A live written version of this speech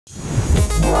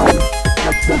If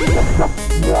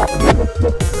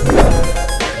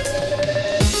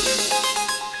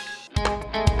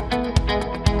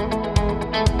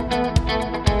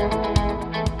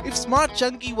Smart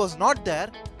Chunky was not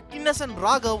there, innocent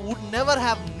Raghav would never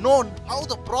have known how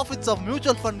the profits of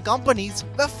mutual fund companies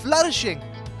were flourishing.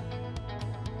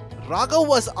 Raghav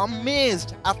was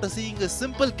amazed after seeing a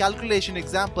simple calculation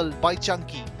example by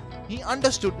Chunky. He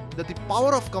understood that the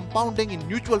power of compounding in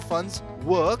mutual funds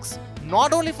works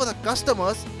not only for the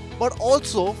customers but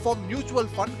also for mutual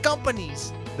fund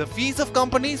companies. The fees of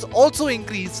companies also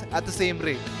increase at the same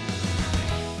rate.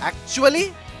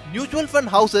 Actually, mutual fund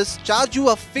houses charge you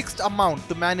a fixed amount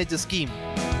to manage a scheme.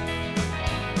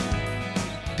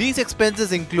 These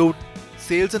expenses include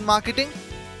sales and marketing,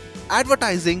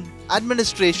 advertising,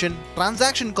 administration,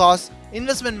 transaction costs,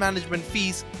 investment management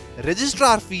fees,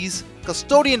 registrar fees,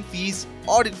 custodian fees,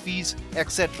 audit fees,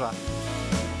 etc.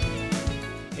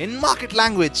 In market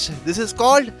language, this is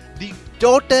called the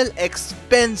total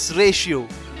expense ratio.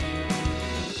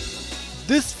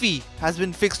 This fee has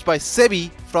been fixed by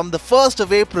SEBI from the 1st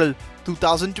of April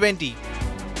 2020.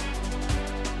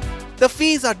 The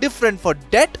fees are different for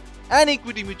debt and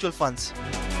equity mutual funds.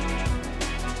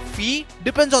 Fee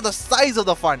depends on the size of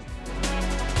the fund.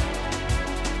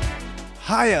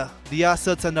 Higher the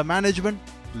assets under management,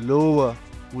 lower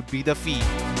would be the fee.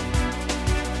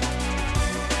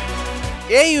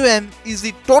 AUM is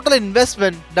the total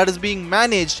investment that is being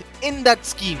managed in that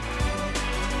scheme.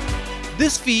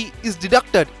 This fee is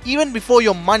deducted even before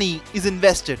your money is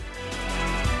invested.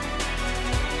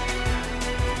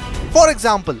 For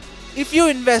example, if you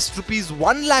invest Rs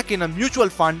 1 lakh in a mutual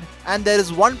fund and there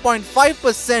is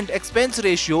 1.5% expense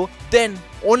ratio, then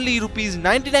only Rs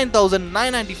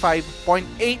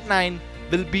 99,995.89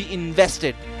 will be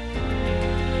invested.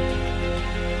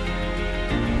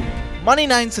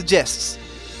 Money9 suggests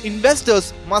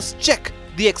investors must check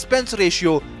the expense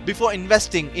ratio before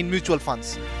investing in mutual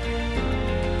funds.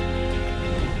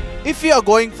 If you are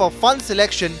going for fund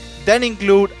selection, then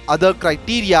include other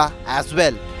criteria as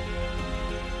well.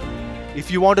 If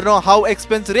you want to know how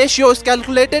expense ratio is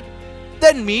calculated,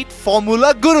 then meet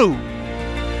Formula Guru.